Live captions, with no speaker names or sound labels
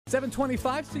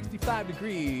725, 65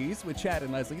 degrees with Chad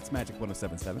and Leslie. It's Magic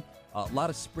 107.7. A lot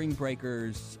of spring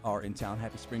breakers are in town.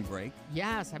 Happy spring break.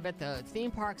 Yes, I bet the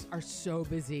theme parks are so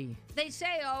busy. They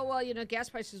say, oh, well, gas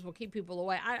prices will keep people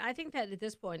away. I think that at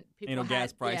this point, people Ain't no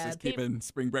gas prices keeping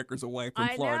spring breakers away from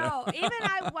Florida. I know. Even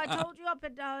I told you up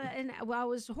at, I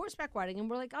was horseback riding, and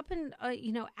we're like up in,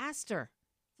 Astor,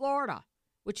 Florida,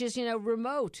 which is,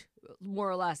 remote, more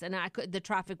or less. And the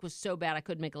traffic was so bad I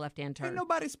couldn't make a left-hand turn. Ain't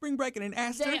nobody spring breaking in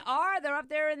Astor. They are. They're up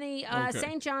there in the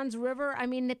St. Johns River. I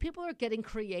mean, the people are getting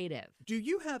creative. Do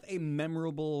you have a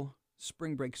memorable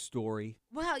spring break story?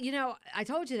 Well, I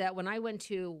told you that when I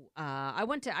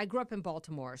I grew up in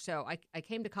Baltimore, so I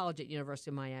came to college at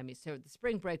University of Miami. So the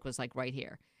spring break was like right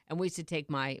here. And we used to take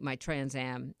my Trans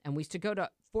Am, and we used to go to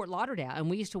Fort Lauderdale, and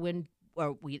we used to win,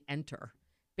 or we'd enter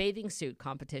bathing suit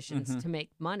competitions to make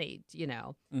money,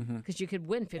 because you could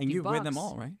win $50. And you win them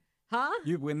all, right? Huh?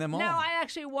 You win them all. No, I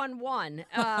actually won one,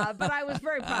 but I was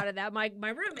very proud of that. My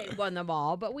roommate won them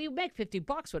all, but we make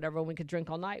 $50, whatever, and we could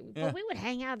drink all night. Yeah. But we would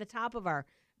hang out at the top of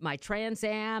my Trans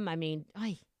Am. I mean,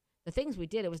 the things we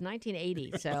did, it was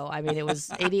 1980. So, I mean, it was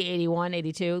 80, 81,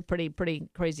 82, pretty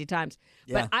crazy times.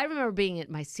 Yeah. But I remember being at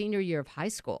my senior year of high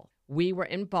school. We were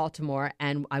in Baltimore,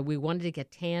 and we wanted to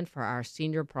get tan for our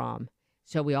senior prom.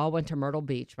 So we all went to Myrtle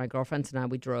Beach. My girlfriends and I,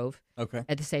 we drove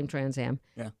at the same Trans Am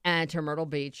and to Myrtle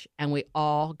Beach, and we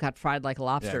all got fried like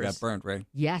lobsters. Yeah, got burnt, right?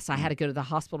 Yes, I had to go to the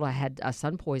hospital. I had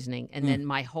sun poisoning, and then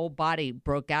my whole body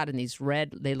broke out in these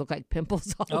they look like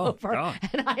pimples all over. God.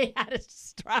 And I had a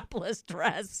strapless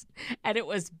dress, and it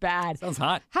was bad. Sounds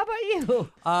hot. How about you?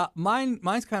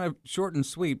 Mine's kind of short and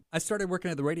sweet. I started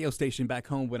working at the radio station back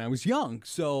home when I was young,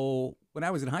 so when I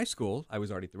was in high school, I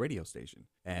was already at the radio station,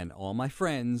 and all my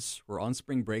friends were on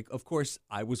spring break. Of course,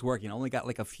 I was working. I only got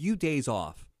like a few days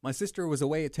off. My sister was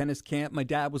away at tennis camp. My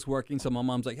dad was working, so my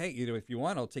mom's like, hey, if you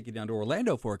want, I'll take you down to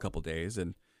Orlando for a couple days,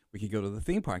 and we could go to the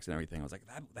theme parks and everything. I was like,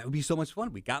 that would be so much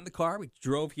fun. We got in the car. We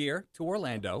drove here to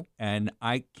Orlando, and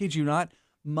I kid you not,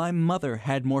 my mother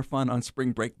had more fun on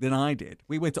spring break than I did.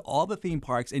 We went to all the theme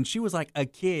parks, and she was like a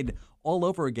kid all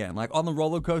over again, like on the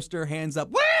roller coaster, hands up,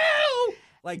 woo!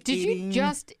 Like Did you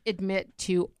just admit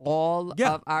to all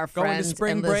of our friends going to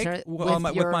spring and break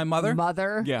listeners with my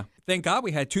mother? Yeah. Thank God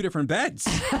we had two different beds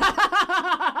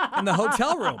in the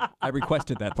hotel room. I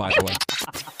requested that, by the way.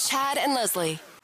 Chad and Leslie.